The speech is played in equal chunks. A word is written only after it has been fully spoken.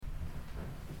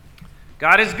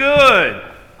God is good.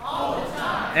 All the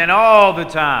time. And all the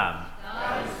time.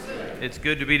 God is good. It's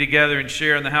good to be together and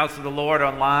share in the house of the Lord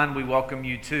online. We welcome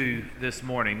you too this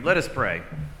morning. Let us pray.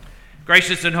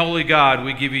 Gracious and holy God,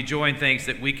 we give you joy and thanks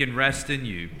that we can rest in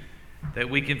you, that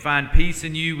we can find peace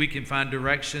in you, we can find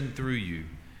direction through you.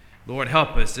 Lord,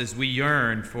 help us as we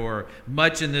yearn for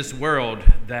much in this world,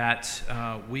 that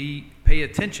we pay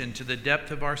attention to the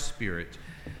depth of our spirit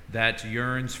that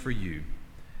yearns for you.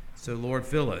 So, Lord,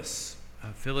 fill us.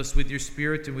 Fill us with your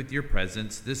spirit and with your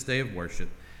presence this day of worship.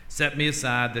 Set me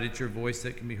aside that it's your voice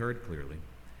that can be heard clearly.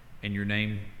 In your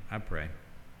name I pray.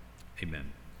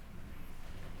 Amen.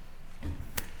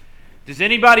 Does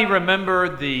anybody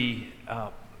remember the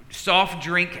soft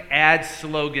drink ad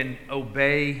slogan,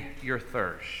 "Obey your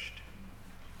thirst"?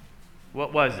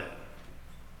 What was it?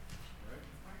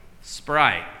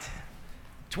 Sprite.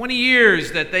 20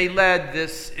 years that they led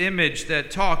this image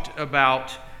that talked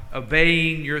about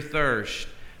obeying your thirst.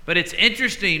 But it's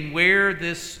interesting where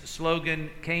this slogan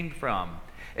came from.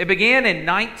 It began in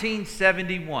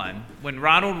 1971 when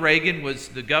Ronald Reagan was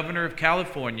the governor of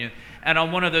California, and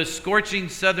on one of those scorching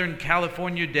Southern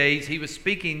California days, he was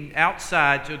speaking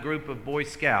outside to a group of Boy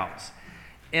Scouts.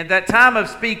 In that time of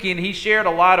speaking, he shared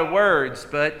a lot of words,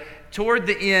 but toward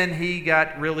the end, he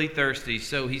got really thirsty,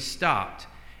 so he stopped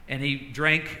and he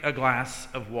drank a glass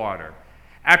of water.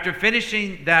 After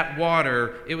finishing that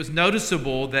water, it was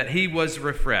noticeable that he was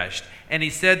refreshed, and he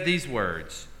said these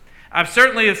words, "I've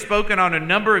certainly have spoken on a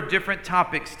number of different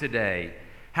topics today.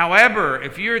 However,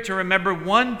 if you were to remember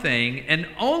one thing, and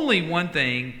only one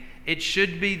thing, it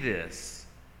should be this.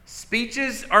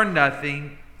 Speeches are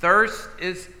nothing, thirst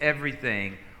is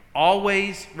everything.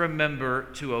 Always remember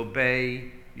to obey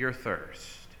your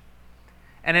thirst."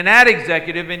 And an ad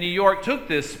executive in New York took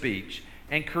this speech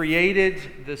and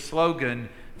created the slogan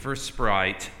for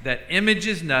Sprite, that image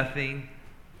is nothing,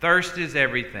 thirst is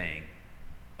everything.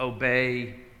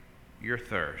 Obey your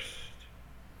thirst.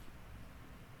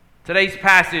 Today's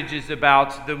passage is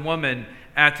about the woman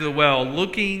at the well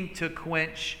looking to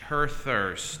quench her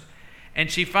thirst.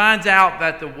 And she finds out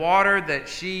that the water that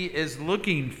she is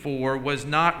looking for was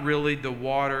not really the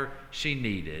water she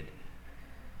needed.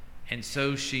 And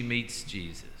so she meets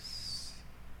Jesus.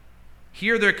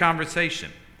 Hear their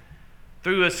conversation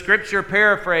through a scripture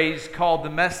paraphrase called The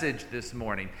Message this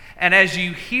morning. And as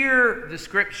you hear the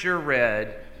scripture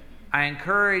read, I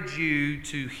encourage you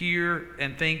to hear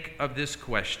and think of this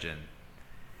question.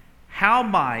 How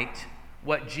might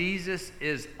what Jesus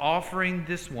is offering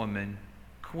this woman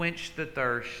quench the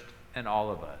thirst in all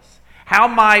of us? How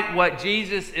might what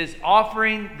Jesus is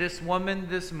offering this woman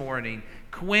this morning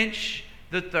quench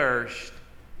the thirst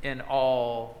in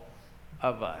all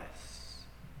of us?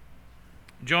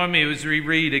 Join me as we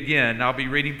read again. I'll be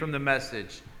reading from the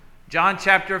Message. John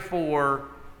chapter 4,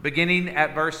 beginning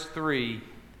at verse 3,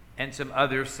 and some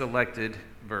other selected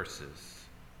verses.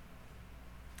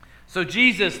 So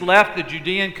Jesus left the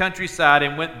Judean countryside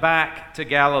and went back to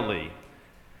Galilee.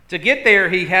 To get there,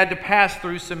 he had to pass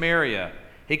through Samaria.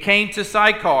 He came to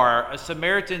Sychar, a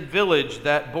Samaritan village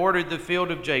that bordered the field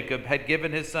of Jacob had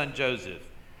given his son Joseph.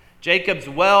 Jacob's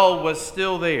well was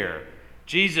still there.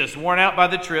 Jesus, worn out by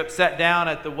the trip, sat down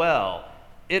at the well.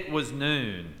 It was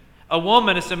noon. A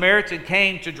woman, a Samaritan,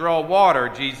 came to draw water.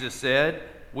 Jesus said,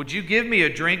 "Would you give me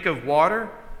a drink of water?"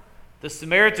 The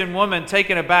Samaritan woman,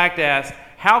 taken aback, asked,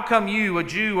 "How come you, a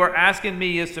Jew, are asking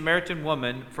me, a Samaritan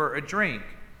woman, for a drink?"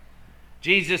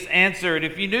 Jesus answered,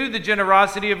 "If you knew the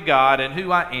generosity of God and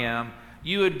who I am,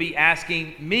 you would be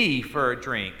asking me for a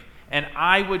drink, and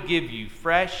I would give you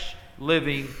fresh,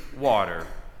 living water."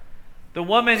 The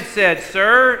woman said,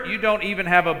 "Sir, you don't even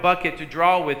have a bucket to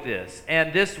draw with this,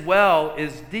 and this well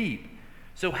is deep.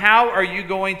 So how are you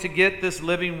going to get this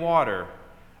living water?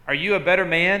 Are you a better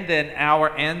man than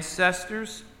our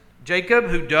ancestors? Jacob,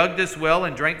 who dug this well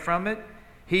and drank from it,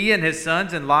 he and his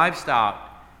sons and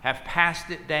livestock have passed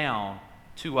it down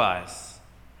to us."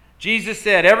 Jesus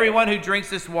said, "Everyone who drinks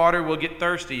this water will get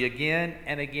thirsty again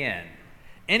and again.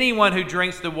 Anyone who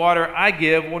drinks the water I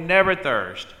give will never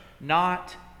thirst,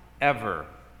 not ever.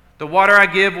 The water I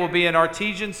give will be an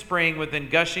artesian spring within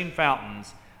gushing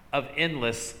fountains of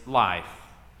endless life."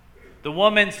 The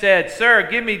woman said, "Sir,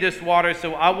 give me this water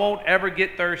so I won't ever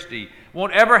get thirsty,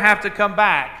 won't ever have to come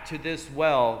back to this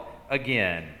well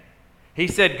again." He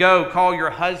said, "Go, call your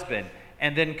husband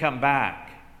and then come back."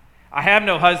 "I have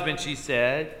no husband," she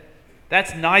said.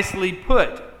 "That's nicely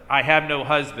put, I have no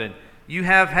husband. You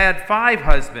have had 5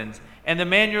 husbands, and the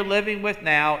man you're living with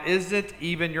now isn't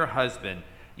even your husband.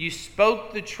 You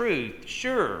spoke the truth.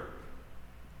 Sure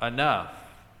enough."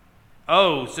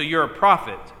 "Oh, so you're a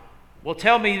prophet. Well,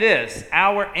 tell me this.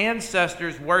 Our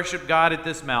ancestors worshiped God at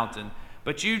this mountain,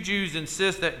 but you Jews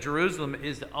insist that Jerusalem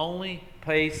is the only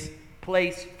place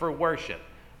for worship,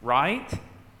 right?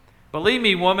 Believe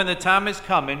me, woman, the time is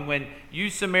coming when you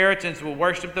Samaritans will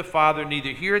worship the Father neither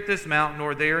here at this mountain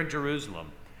nor there in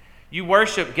Jerusalem. You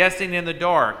worship guessing in the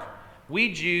dark.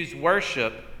 We Jews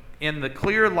worship in the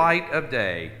clear light of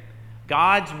day.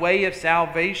 God's way of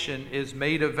salvation is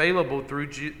made available through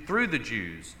the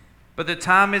Jews. But the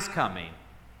time is coming.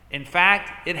 In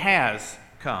fact, it has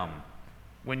come.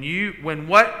 When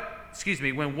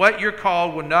what you're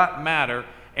called will not matter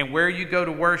and where you go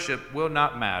to worship will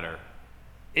not matter.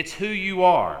 It's who you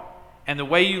are and the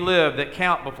way you live that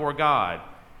count before God.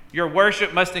 Your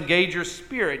worship must engage your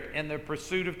spirit in the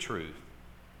pursuit of truth.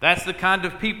 That's the kind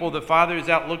of people the Father is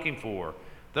out looking for.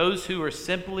 Those who are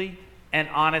simply and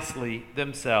honestly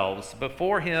themselves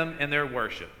before Him in their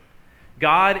worship.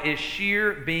 God is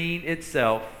sheer being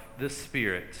itself, the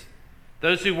Spirit.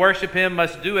 Those who worship Him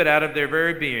must do it out of their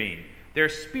very being, their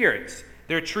spirits,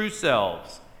 their true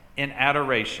selves, in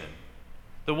adoration.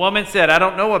 The woman said, I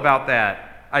don't know about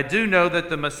that. I do know that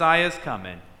the Messiah is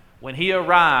coming. When He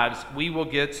arrives, we will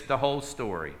get the whole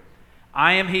story.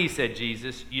 I am He, said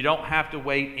Jesus. You don't have to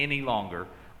wait any longer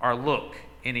or look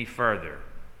any further.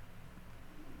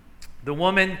 The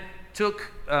woman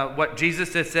took what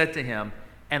Jesus had said to him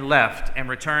and left and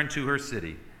returned to her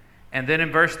city. And then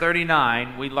in verse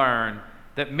 39, we learn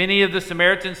that many of the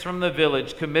Samaritans from the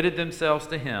village committed themselves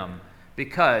to Him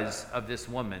because of this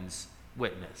woman's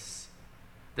witness.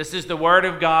 This is the word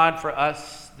of God for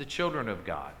us, the children of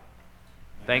God.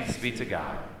 Thanks be to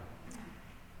God.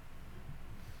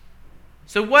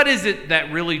 So what is it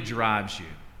that really drives you?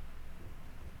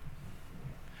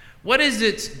 What is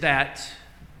it that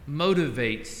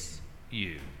motivates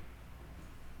you?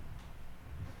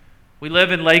 We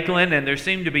live in Lakeland, and there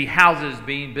seem to be houses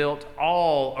being built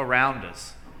all around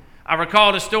us. I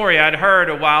recalled a story I'd heard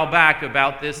a while back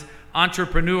about this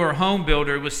entrepreneur home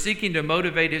builder who was seeking to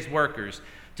motivate his workers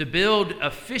to build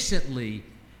efficiently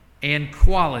and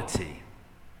quality.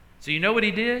 So you know what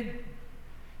he did?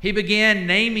 He began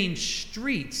naming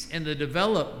streets in the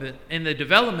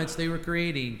developments they were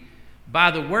creating by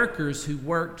the workers who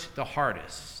worked the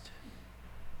hardest.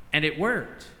 And it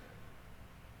worked.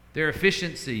 Their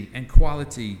efficiency and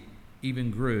quality even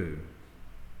grew.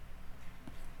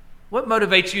 What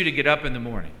motivates you to get up in the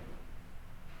morning?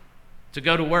 To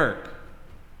go to work?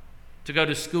 To go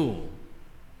to school?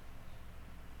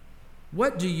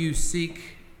 What do you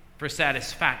seek for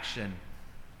satisfaction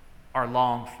or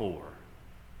long for?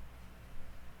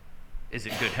 Is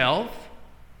it good health?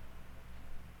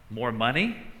 More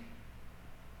money?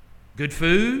 Good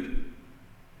food?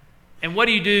 And what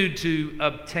do you do to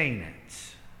obtain it?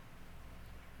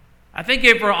 I think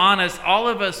if we're honest, all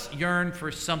of us yearn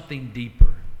for something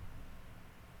deeper,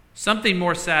 something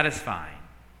more satisfying.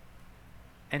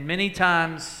 And many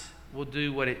times we'll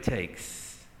do what it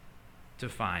takes to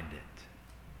find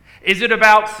it. Is it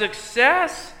about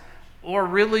success or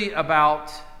really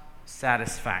about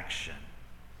satisfaction?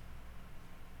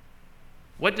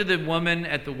 What did the woman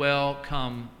at the well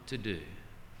come to do?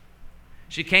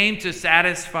 She came to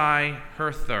satisfy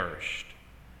her thirst.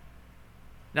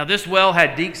 Now, this well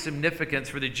had deep significance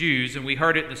for the Jews, and we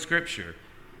heard it in the Scripture.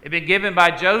 It had been given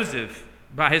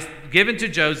to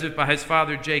Joseph by his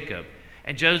father Jacob,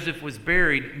 and Joseph was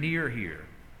buried near here.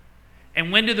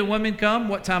 And when did the woman come?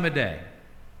 What time of day?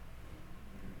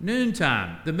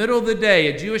 Noontime, the middle of the day.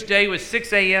 A Jewish day was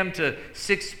 6 a.m. to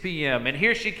 6 p.m. And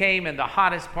here she came in the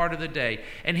hottest part of the day.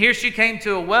 And here she came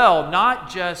to a well, not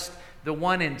just the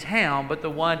one in town, but the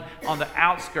one on the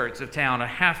outskirts of town, a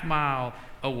half mile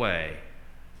away,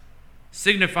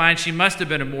 signifying she must have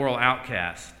been a moral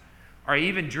outcast or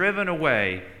even driven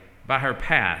away by her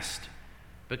past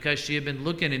because she had been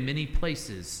looking in many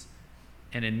places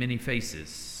and in many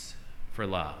faces for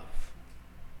love.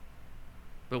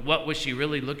 But what was she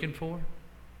really looking for?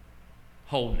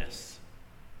 Wholeness,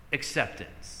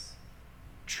 acceptance,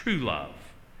 true love,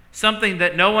 something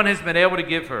that no one has been able to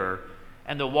give her,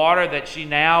 and the water that she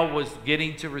now was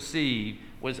getting to receive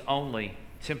was only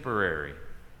temporary.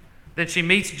 Then she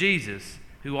meets Jesus,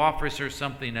 who offers her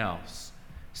something else,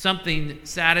 something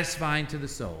satisfying to the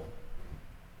soul,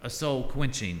 a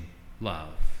soul-quenching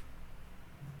love.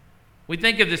 We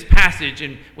think of this passage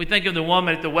and we think of the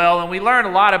woman at the well, and we learn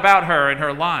a lot about her and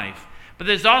her life. But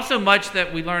there's also much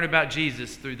that we learn about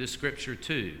Jesus through the Scripture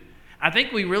too. I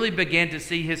think we really begin to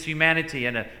see His humanity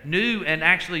in a new and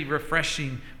actually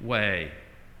refreshing way.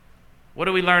 What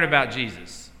do we learn about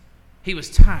Jesus? He was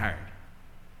tired.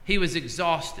 He was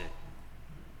exhausted.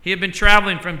 He had been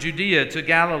traveling from Judea to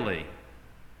Galilee.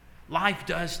 life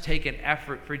does take an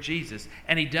effort for Jesus,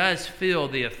 and he does feel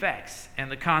the effects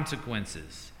and the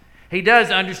consequences. He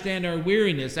does understand our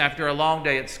weariness after a long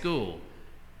day at school,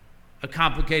 a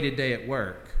complicated day at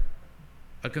work,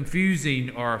 a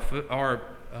confusing or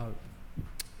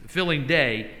filling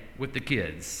day with the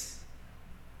kids.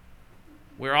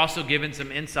 We're also given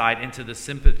some insight into the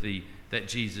sympathy that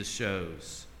Jesus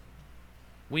shows.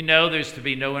 We know there's to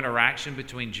be no interaction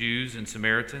between Jews and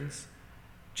Samaritans.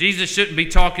 Jesus shouldn't be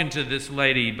talking to this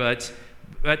lady, but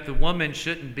the woman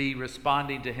shouldn't be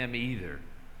responding to him either.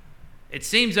 It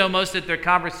seems almost that their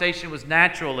conversation was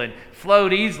natural and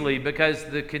flowed easily because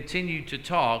they continued to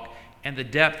talk and the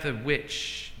depth of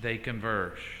which they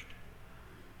conversed.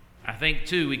 I think,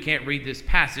 too, we can't read this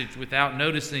passage without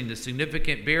noticing the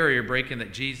significant barrier breaking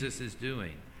that Jesus is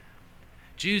doing.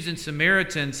 Jews and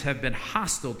Samaritans have been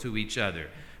hostile to each other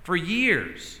for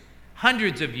years,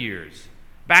 hundreds of years,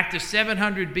 back to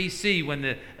 700 BC when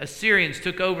the Assyrians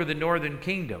took over the northern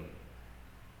kingdom.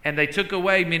 And they took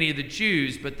away many of the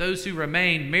Jews, but those who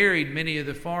remained married many of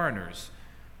the foreigners,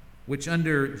 which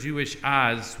under Jewish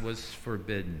eyes was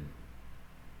forbidden.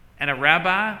 And a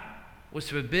rabbi was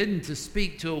forbidden to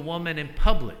speak to a woman in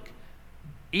public,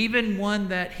 even one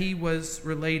that he was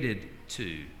related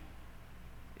to.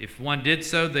 If one did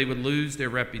so, they would lose their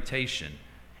reputation.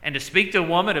 And to speak to a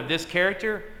woman of this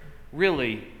character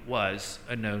really was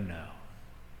a no-no.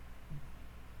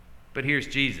 But here's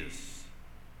Jesus.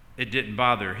 It didn't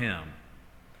bother him.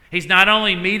 He's not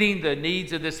only meeting the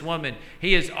needs of this woman,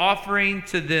 he is offering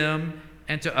to them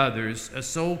and to others a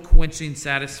soul-quenching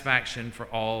satisfaction for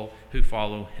all who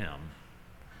follow him.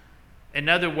 In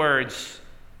other words,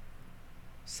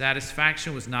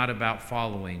 satisfaction was not about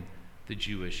following the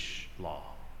Jewish law.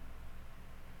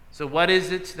 So what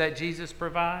is it that Jesus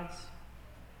provides?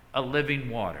 A living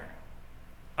water.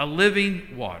 A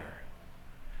living water.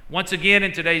 Once again,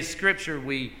 in today's scripture,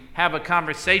 we have a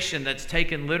conversation that's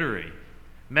taken literally.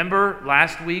 Remember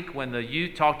last week when the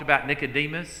youth talked about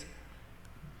Nicodemus?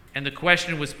 And the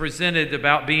question was presented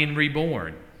about being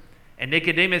reborn. And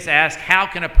Nicodemus asked, how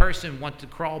can a person want to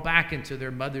crawl back into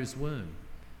their mother's womb?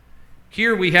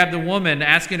 Here we have the woman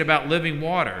asking about living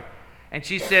water. And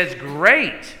she says,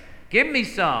 great, give me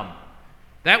some.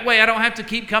 That way I don't have to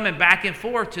keep coming back and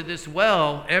forth to this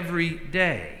well every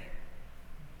day.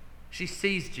 She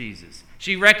sees Jesus.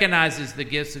 She recognizes the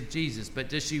gifts of Jesus, but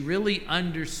does she really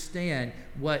understand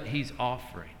what he's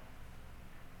offering?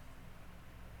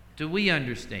 Do we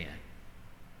understand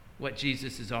what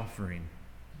Jesus is offering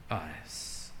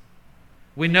us?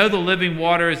 We know the living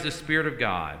water is the Spirit of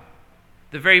God,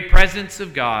 the very presence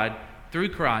of God through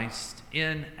Christ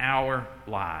in our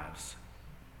lives.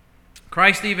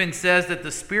 Christ even says that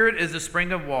the Spirit is a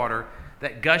spring of water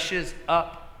that gushes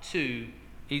up to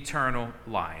eternal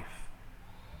life.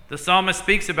 The psalmist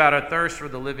speaks about a thirst for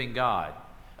the living God,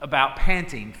 about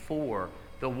panting for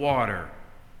the water.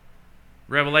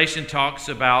 Revelation talks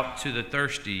about to the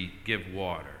thirsty give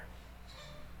water.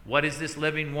 What is this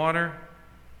living water?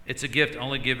 It's a gift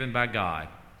only given by God.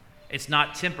 It's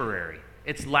not temporary.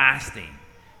 It's lasting.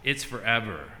 It's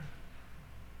forever.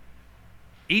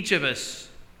 Each of us,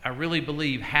 I really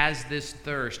believe, has this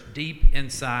thirst deep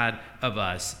inside of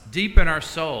us, deep in our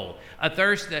soul, a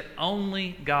thirst that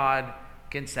only God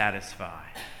can satisfy.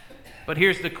 But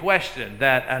here's the question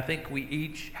that I think we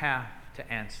each have to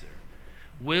answer.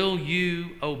 Will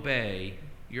you obey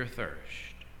your thirst?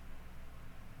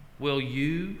 Will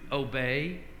you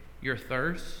obey your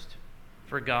thirst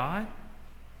for God?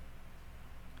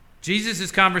 Jesus'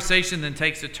 conversation then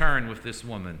takes a turn with this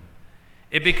woman.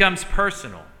 It becomes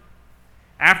personal.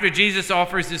 After Jesus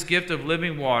offers this gift of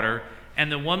living water, and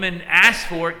the woman asks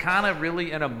for it kind of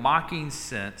really in a mocking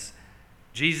sense,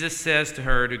 Jesus says to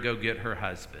her to go get her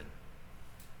husband.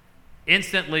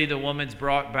 Instantly, the woman's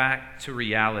brought back to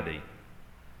reality.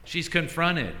 She's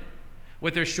confronted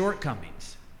with her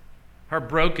shortcomings, her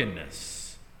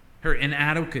brokenness, her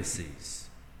inadequacies,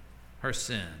 her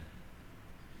sin.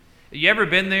 Have you ever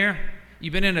been there?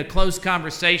 You've been in a close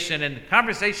conversation, and the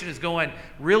conversation is going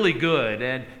really good,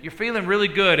 and you're feeling really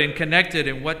good and connected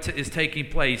in what is taking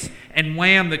place, and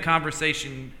wham, the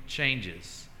conversation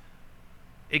changes.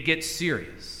 It gets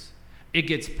serious. It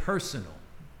gets personal.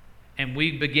 And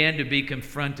we begin to be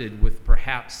confronted with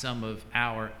perhaps some of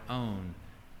our own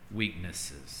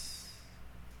weaknesses.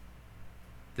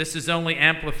 This is only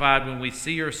amplified when we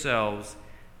see ourselves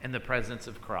in the presence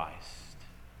of Christ.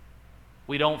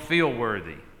 We don't feel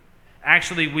worthy.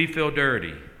 Actually, we feel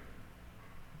dirty.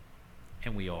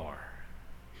 And we are.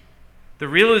 The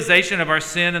realization of our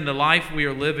sin and the life we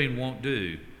are living won't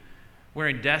do. We're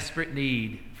in desperate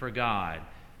need for God.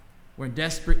 We're in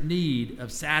desperate need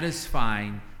of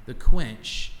satisfying the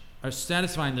quench, or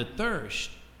satisfying the thirst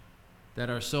that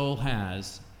our soul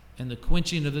has, and the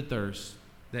quenching of the thirst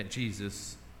that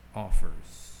Jesus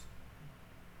offers.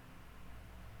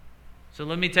 So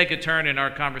let me take a turn in our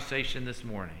conversation this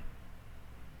morning.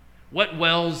 What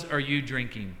wells are you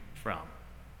drinking from?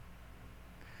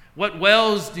 What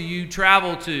wells do you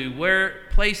travel to? Where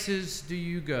places do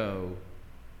you go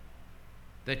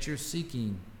that you're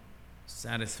seeking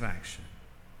satisfaction?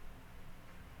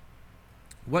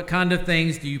 What kind of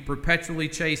things do you perpetually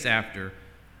chase after,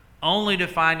 only to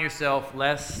find yourself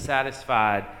less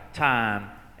satisfied time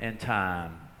and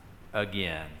time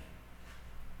again?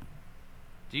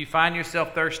 Do you find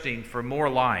yourself thirsting for more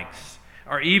likes,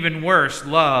 or even worse,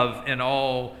 love in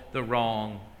all the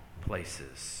wrong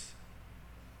places?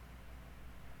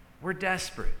 We're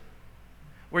desperate.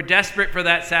 We're desperate for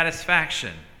that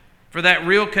satisfaction, for that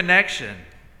real connection,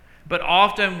 but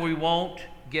often we won't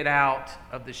get out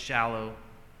of the shallow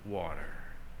water.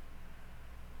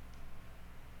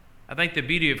 I think the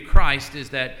beauty of Christ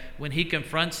is that when he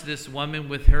confronts this woman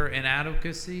with her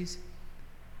inadequacies,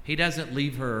 he doesn't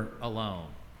leave her alone.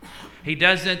 He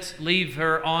doesn't leave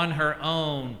her on her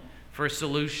own for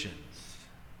solutions.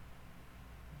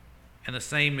 And the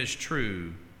same is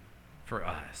true for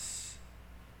us.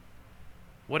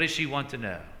 What does she want to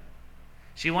know?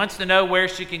 She wants to know where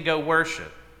she can go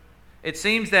worship. It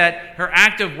seems that her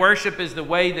act of worship is the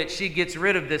way that she gets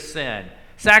rid of this sin.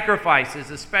 Sacrifices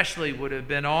especially would have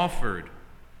been offered.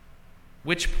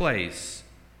 Which place,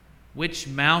 which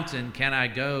mountain can I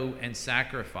go and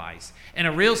sacrifice? In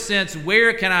a real sense,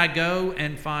 where can I go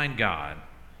and find God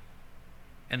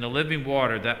and the living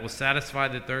water that will satisfy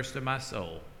the thirst of my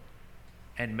soul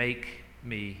and make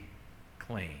me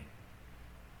clean?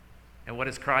 And what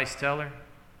does Christ tell her?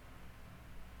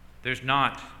 There's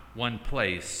not one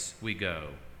place we go.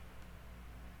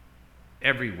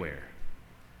 Everywhere.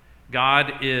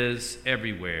 God is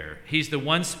everywhere. He's the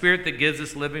one Spirit that gives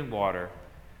us living water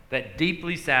that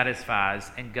deeply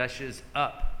satisfies and gushes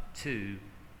up to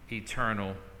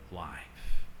eternal life.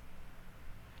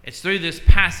 It's through this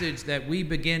passage that we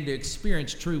begin to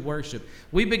experience true worship.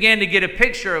 We begin to get a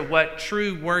picture of what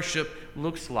true worship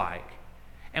looks like.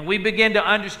 And we begin to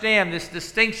understand this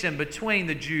distinction between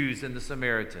the Jews and the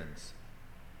Samaritans.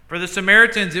 For the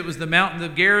Samaritans, it was the mountain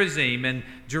of Gerizim, and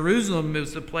Jerusalem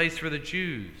was the place for the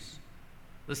Jews.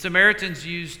 The Samaritans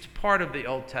used part of the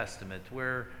Old Testament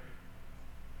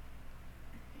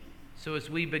so as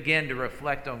we begin to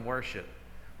reflect on worship,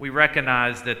 we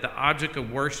recognize that the object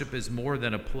of worship is more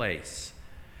than a place.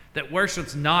 That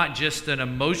worship's not just an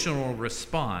emotional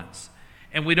response,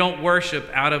 and we don't worship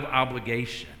out of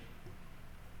obligation.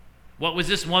 What was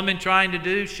this woman trying to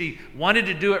do? She wanted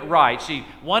to do it right. She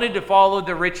wanted to follow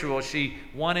the ritual. She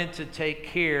wanted to take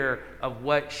care of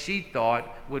what she thought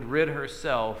would rid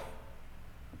herself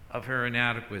of her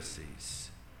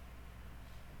inadequacies.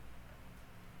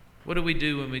 What do we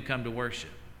do when we come to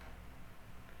worship?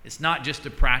 It's not just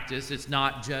a practice. It's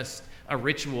not just a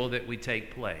ritual that we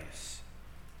take place.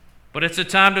 But it's a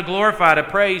time to glorify, to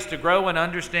praise, to grow in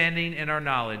understanding and our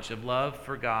knowledge of love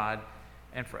for God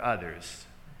and for others.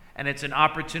 And it's an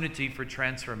opportunity for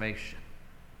transformation.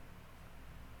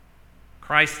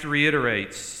 Christ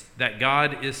reiterates that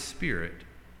God is Spirit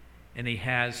and He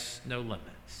has no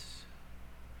limits.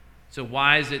 So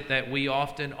why is it that we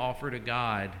often offer to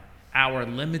God our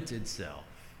limited self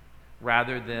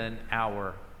rather than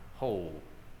our whole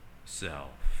self?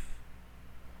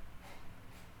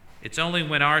 It's only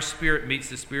when our spirit meets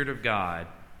the Spirit of God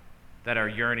that our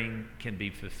yearning can be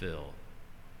fulfilled.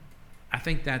 I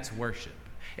think that's worship.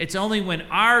 It's only when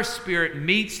our spirit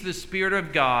meets the Spirit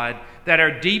of God that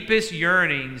our deepest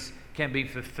yearnings can be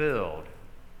fulfilled.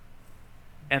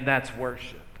 And that's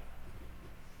worship.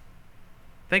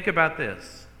 Think about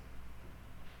this.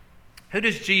 Who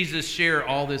does Jesus share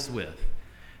all this with?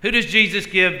 Who does Jesus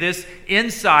give this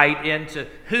insight into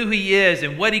who He is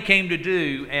and what He came to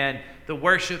do and the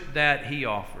worship that He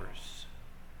offers?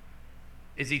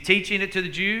 Is He teaching it to the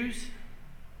Jews?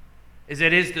 Is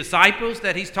it His disciples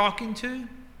that He's talking to?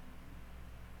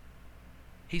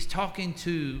 He's talking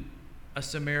to a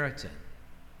Samaritan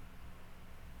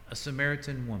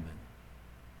woman,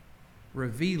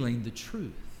 revealing the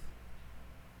truth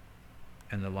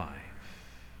and the life.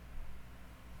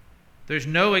 There's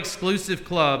no exclusive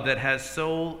club that has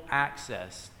sole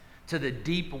access to the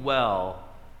deep well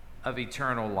of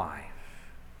eternal life.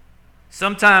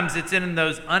 Sometimes it's in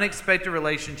those unexpected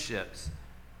relationships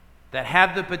that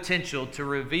have the potential to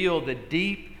reveal the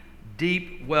deep,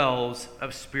 deep wells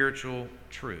of spiritual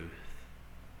truth.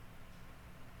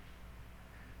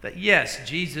 That yes,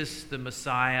 Jesus the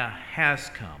Messiah has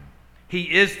come. He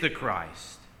is the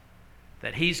Christ.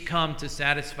 that he's come to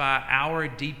satisfy our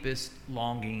deepest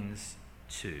longings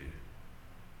too.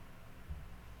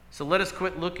 So let us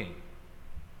quit looking.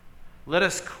 Let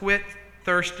us quit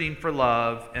thirsting for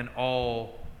love in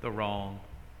all the wrong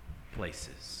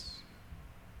places.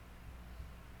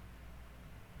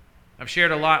 I've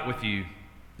shared a lot with you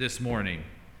this morning.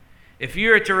 If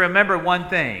you are to remember one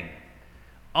thing,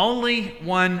 only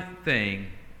one thing,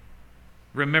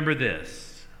 remember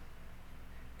this: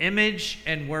 image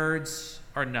and words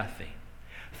are nothing.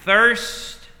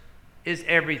 Thirst is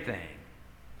everything.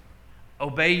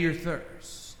 Obey your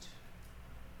thirst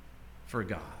for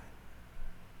God.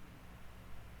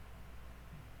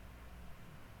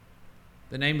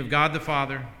 The name of God the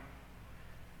Father,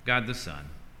 God the Son,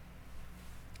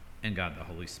 and God the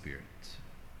Holy Spirit.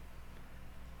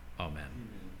 Amen.